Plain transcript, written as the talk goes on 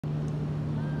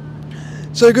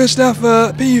So Gustav,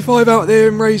 P5 out there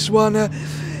in race 1, a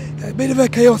bit of a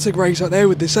chaotic race out there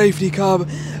with the safety car,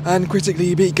 and critically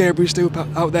you beat Gabriel still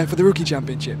out there for the rookie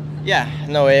championship. Yeah,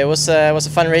 no, it was a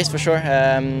fun race for sure.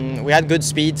 We had good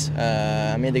speed,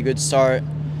 I made a good start,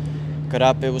 got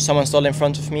up, it was someone stalled in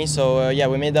front of me, so yeah,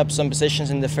 we made up some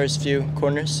positions in the first few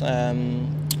corners, and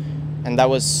that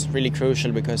was really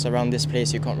crucial because around this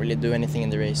place you can't really do anything in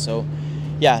the race. So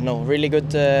yeah, no, really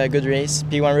good race.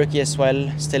 P1 rookie as well,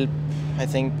 still I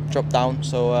think dropped down.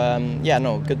 So yeah,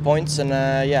 no, good points, and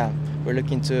yeah, we're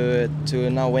looking to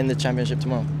now win the championship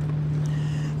tomorrow.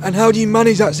 And how do you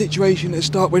manage that situation at the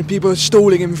start when people are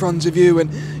stalling in front of you and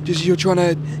just you're trying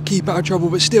to keep out of trouble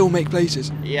but still make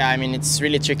places? Yeah, I mean, it's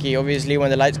really tricky. Obviously,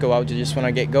 when the lights go out, you just want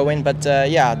to get going. But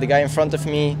yeah, the guy in front of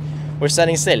me was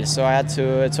standing still, so I had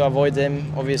to avoid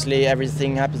him. Obviously,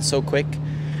 everything happened so quick.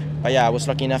 But yeah, I was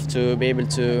lucky enough to be able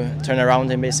to turn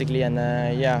around him basically, and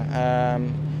yeah,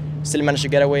 still managed to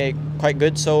get away quite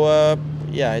good. So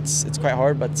yeah, it's quite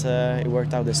hard, but it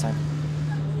worked out this time.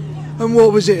 And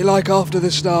what was it like after the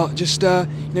start? Just you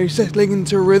know, settling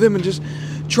into a rhythm and just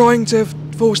trying to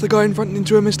force the guy in front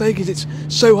into a mistake? Is it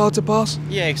so hard to pass?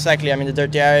 Yeah, exactly. I mean, the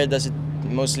dirty area does it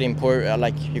mostly important.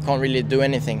 Like you can't really do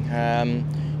anything.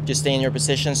 Just stay in your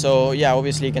position. So yeah,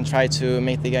 obviously you can try to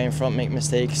make the guy in front make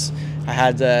mistakes. I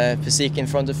had Physique in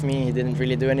front of me. He didn't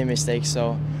really do any mistakes.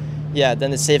 So yeah,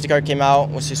 then the safety car came out.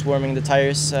 Was just warming the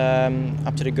tires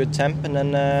up to the good temp, and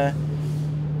then.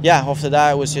 Yeah, after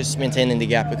that I was just maintaining the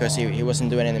gap because he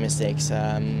wasn't doing any mistakes,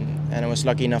 and I was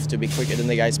lucky enough to be quicker than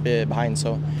the guys behind.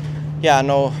 So yeah,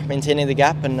 no, maintaining the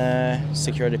gap and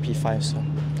secure the P5, so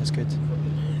that's good.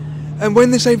 And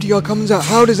when the safety car comes out,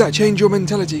 how does that change your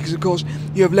mentality? Because of course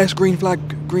you have less green flag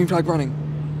running.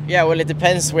 Yeah, well, it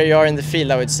depends where you are in the field,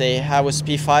 I would say. I was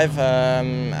P5,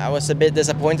 I was a bit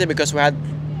disappointed because we had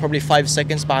probably 5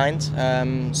 seconds behind,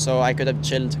 so I could have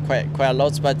chilled quite a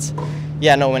lot, but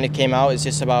yeah, no, when it came out, it's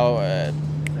just about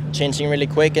changing really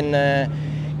quick and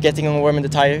getting on warm in the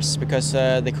tires because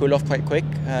they cool off quite quick,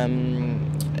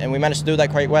 and we managed to do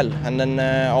that quite well. And then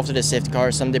after the safety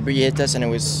car, some debris hit us, and it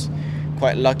was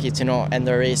quite lucky to not end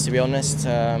the race, to be honest.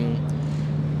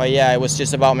 But yeah, it was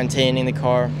just about maintaining the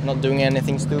car, not doing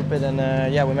anything stupid, and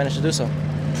yeah, we managed to do so.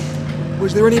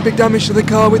 Was there any big damage to the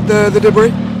car with the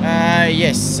debris?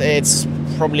 Yes, it's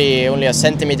probably only a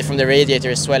centimeter from the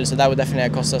radiator as well, so that would definitely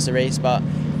have cost us a race. But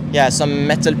yeah, some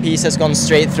metal piece has gone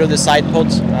straight through the side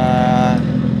pod,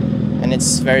 and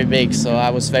it's very big, so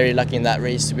I was very lucky in that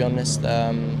race, to be honest.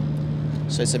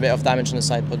 So it's a bit of damage on the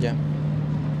side pod, yeah.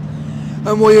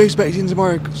 And what are you expecting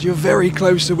tomorrow? Because you're very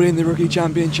close to winning the rookie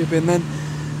championship, and then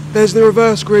there's the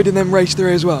reverse grid and then race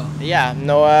 3 as well. Yeah,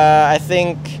 no, I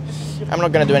think I'm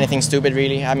not going to do anything stupid,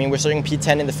 really. I mean, we're starting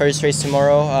P10 in the first race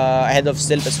tomorrow, ahead of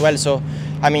Stilt as well. So,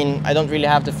 I mean, I don't really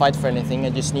have to fight for anything. I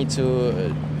just need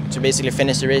to basically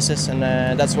finish the races, and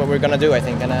that's what we're going to do, I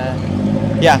think.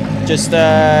 And yeah, just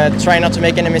try not to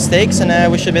make any mistakes,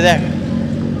 and we should be there.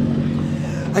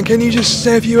 And can you just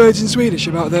say a few words in Swedish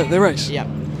about the race? Yeah.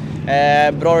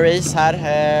 Bra race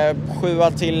här,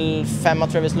 7 till 5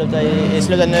 tror jag vi slutar i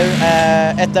slutet nu.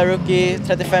 Etta rookie,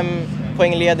 35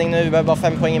 poäng ledning nu, vi behöver bara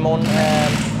 5 poäng imorgon.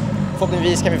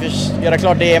 Förhoppningsvis kan vi göra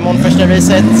klart det imorgon första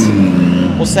racet.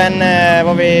 Och sen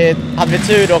hade vi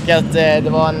tur dock att det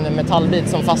var en metallbit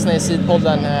som fastnade i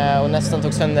sidpodden och nästan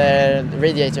tog sönder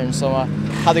radiatorn, så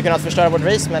hade kunnat förstöra vårt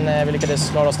race, men vi lyckades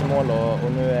klara oss till mål,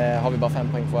 och nu har vi bara 5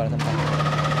 poäng kvar att hämta.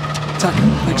 Tack,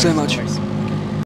 thanks so much.